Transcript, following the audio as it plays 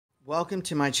Welcome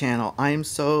to my channel. I am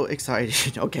so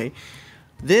excited. Okay,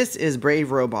 this is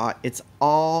Brave Robot. It's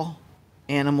all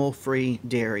animal-free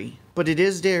dairy, but it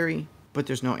is dairy, but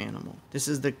there's no animal. This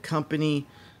is the company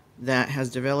that has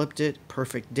developed it,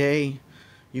 Perfect Day.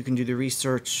 You can do the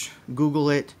research, Google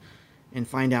it, and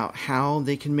find out how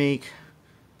they can make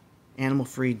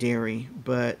animal-free dairy.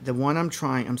 But the one I'm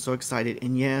trying, I'm so excited.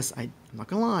 And yes, I'm not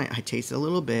gonna lie, I tasted a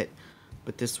little bit,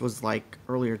 but this was like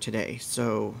earlier today.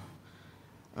 So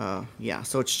yeah,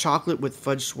 so it's chocolate with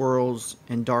fudge swirls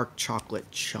and dark chocolate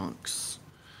chunks.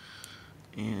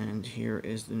 And here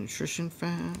is the nutrition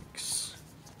facts.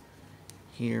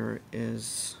 Here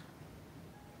is,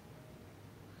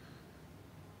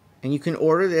 and you can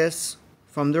order this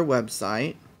from their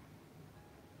website.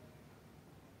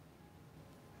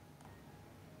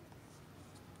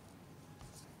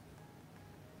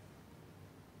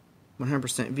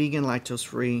 %100% vegan, lactose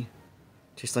free,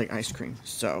 tastes like ice cream.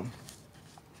 So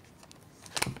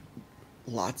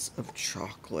lots of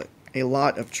chocolate. A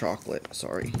lot of chocolate,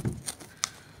 sorry.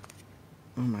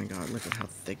 Oh my god, look at how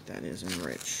thick that is and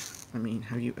rich. I mean,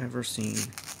 have you ever seen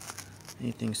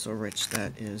anything so rich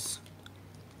that is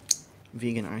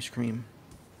vegan ice cream?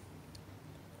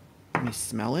 Let me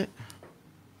smell it.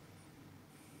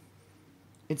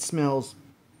 It smells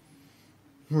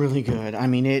really good. I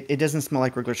mean, it doesn't smell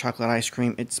like regular chocolate ice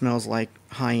cream. It smells like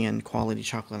high-end quality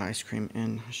chocolate ice cream.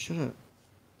 And I should have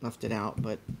left it out,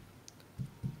 but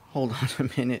hold on a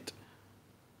minute.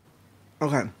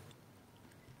 Okay.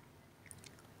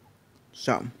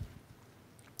 So,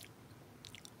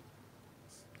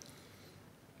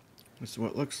 this is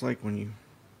what it looks like when you...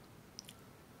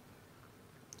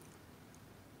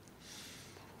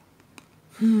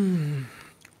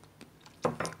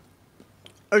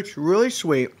 It's really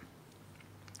sweet.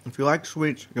 If you like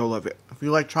sweets, you'll love it. If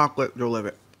you like chocolate, you'll love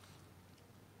it.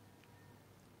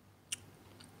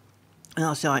 And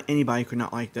I'll say like anybody could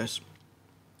not like this.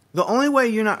 The only way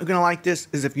you're not going to like this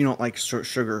is if you don't like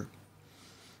sugar.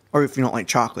 Or if you don't like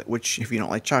chocolate. Which, if you don't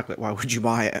like chocolate, why would you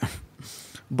buy it?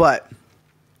 But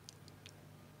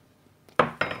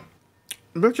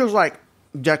this is like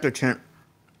decadent.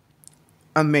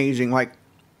 Amazing. Like,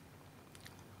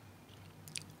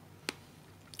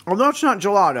 although it's not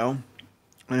gelato,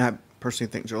 and I personally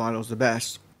think gelato is the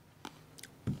best,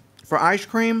 for ice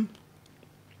cream,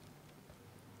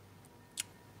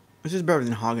 this is better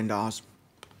than Haagen-Dazs.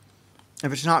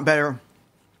 If it's not better,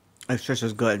 it's just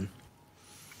as good.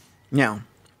 Now,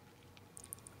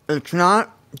 it's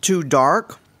not too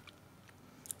dark.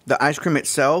 The ice cream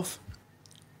itself,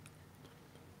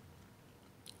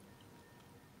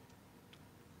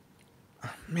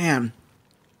 man,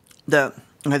 the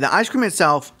ice cream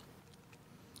itself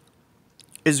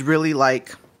is really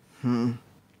like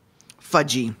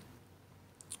fudgy,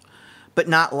 but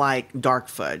not like dark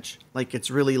fudge. Like,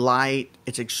 it's really light.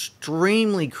 It's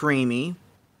extremely creamy.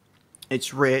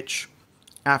 It's rich.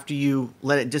 After you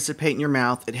let it dissipate in your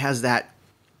mouth, it has that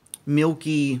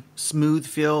milky, smooth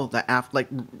feel that, like,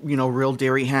 you know, real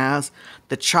dairy has.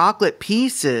 The chocolate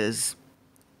pieces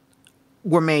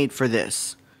were made for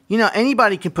this. You know,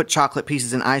 anybody can put chocolate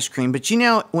pieces in ice cream, but you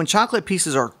know, when chocolate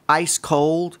pieces are ice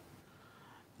cold,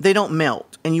 they don't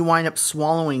melt, and you wind up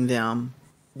swallowing them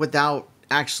without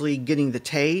actually getting the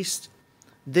taste.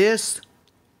 This,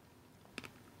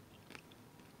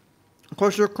 of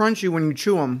course, they're crunchy when you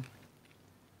chew them,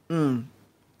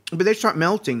 but they start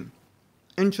melting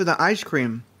into the ice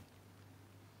cream.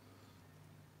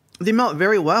 They melt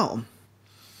very well.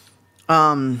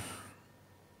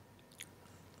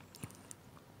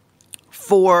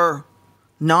 For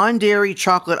non-dairy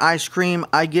chocolate ice cream,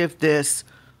 I give this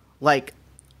like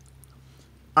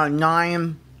a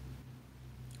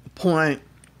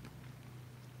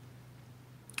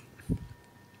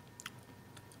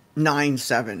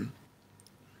 9.97,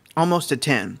 almost a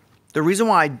 10. The reason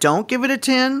why I don't give it a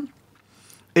 10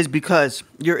 is because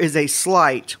there is a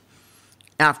slight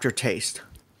aftertaste.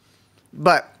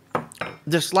 But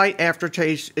the slight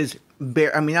aftertaste is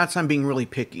bare. I mean, that's I'm being really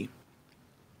picky.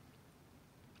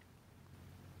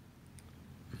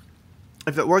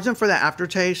 If it wasn't for that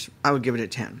aftertaste, I would give it a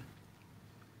 10.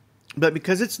 But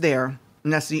because it's there,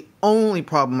 and that's the only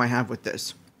problem I have with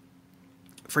this,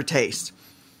 for taste,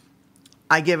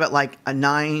 I give it like a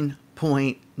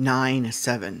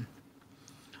 9.97.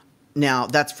 Now,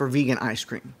 that's for vegan ice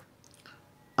cream.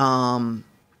 I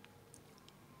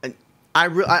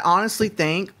honestly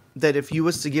think that if you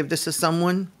was to give this to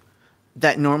someone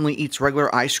that normally eats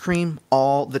regular ice cream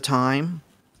all the time,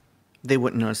 they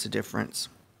wouldn't notice the difference.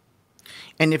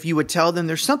 And if you would tell them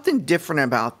there's something different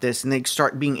about this and they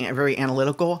start being very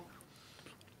analytical,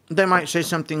 they might say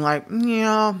something like,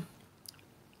 yeah,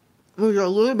 There's a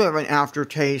little bit of an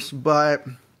aftertaste, but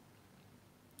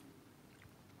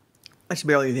it's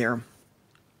barely there.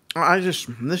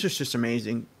 This is just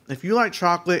amazing. If you like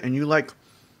chocolate and you like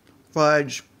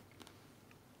fudge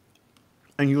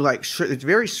and you like, it's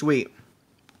very sweet.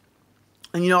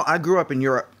 And you know, I grew up in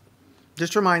Europe.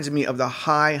 This reminds me of the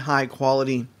high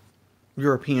quality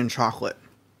European chocolate.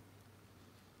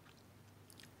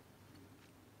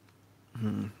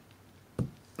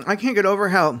 I can't get over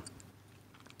how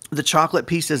the chocolate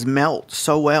pieces melt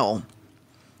so well.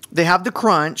 They have the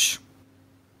crunch.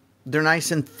 They're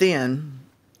nice and thin.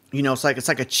 You know, it's like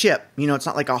a chip. You know, it's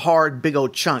not like a hard big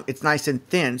old chunk. It's nice and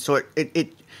thin. So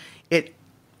it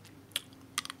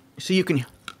so you can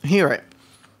hear it.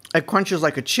 It crunches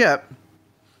like a chip.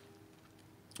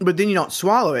 But then you don't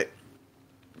swallow it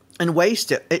and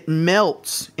waste it. It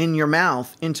melts in your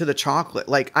mouth into the chocolate.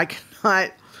 Like, I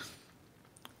cannot.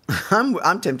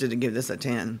 I'm tempted to give this a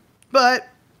 10, but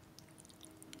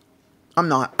I'm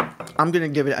not. I'm going to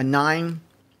give it a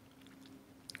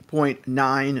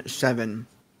 9.97.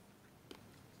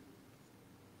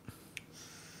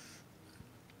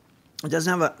 It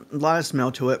doesn't have a lot of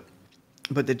smell to it,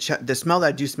 but the smell that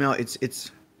I do smell,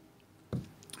 it's.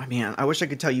 I mean, I wish I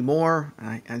could tell you more.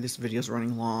 And this video is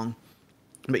running long,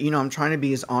 but you know, I'm trying to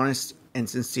be as honest and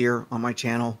sincere on my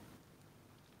channel.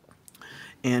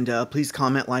 And please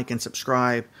comment, like, and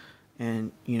subscribe.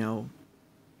 And you know,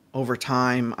 over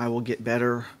time, I will get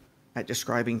better at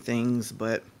describing things.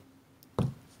 But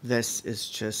this is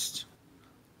just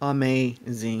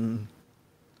amazing.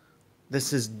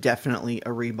 This is definitely a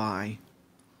rebuy,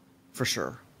 for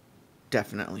sure.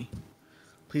 Definitely.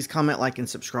 Please comment, like, and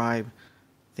subscribe.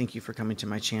 Thank you for coming to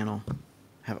my channel.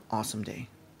 Have an awesome day.